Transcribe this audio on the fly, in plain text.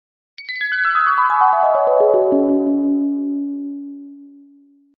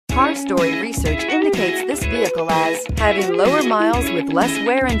Car Story research indicates this vehicle as having lower miles with less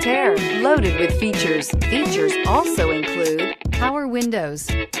wear and tear, loaded with features. Features also include power windows,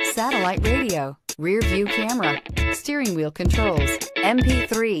 satellite radio, rear view camera, steering wheel controls,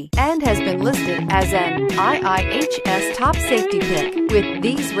 MP3, and has been listed as an IIHS top safety pick with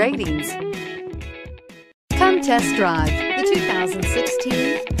these ratings. Come test drive the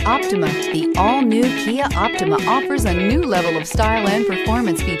 2016 Optima. The all-new Kia Optima offers a new level of style and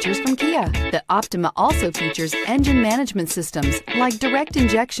performance features from Kia. The Optima also features engine management systems like direct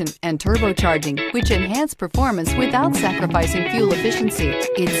injection and turbocharging, which enhance performance without sacrificing fuel efficiency.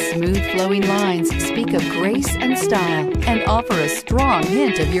 Its smooth flowing lines speak of grace and style and offer a strong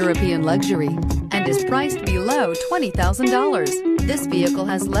hint of European luxury, and is priced below $20,000. This vehicle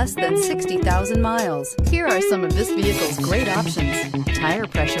has less than 60,000 miles. Here are some of this vehicle's great options: tire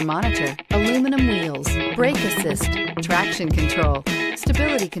pressure monitor, aluminum wheels, brake assist, traction control,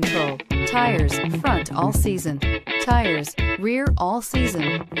 stability control, tires front all season, tires rear all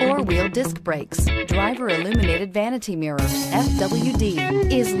season, four-wheel disc brakes, driver illuminated vanity mirror,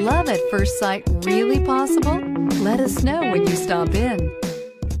 FWD. Is love at first sight really possible? Let us know when you stop in.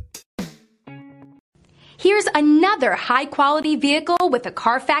 Here's another high-quality vehicle with a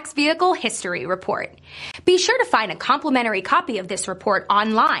Carfax Vehicle History Report. Be sure to find a complimentary copy of this report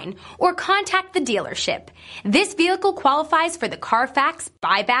online or contact the dealership. This vehicle qualifies for the Carfax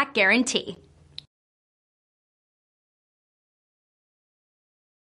Buyback Guarantee.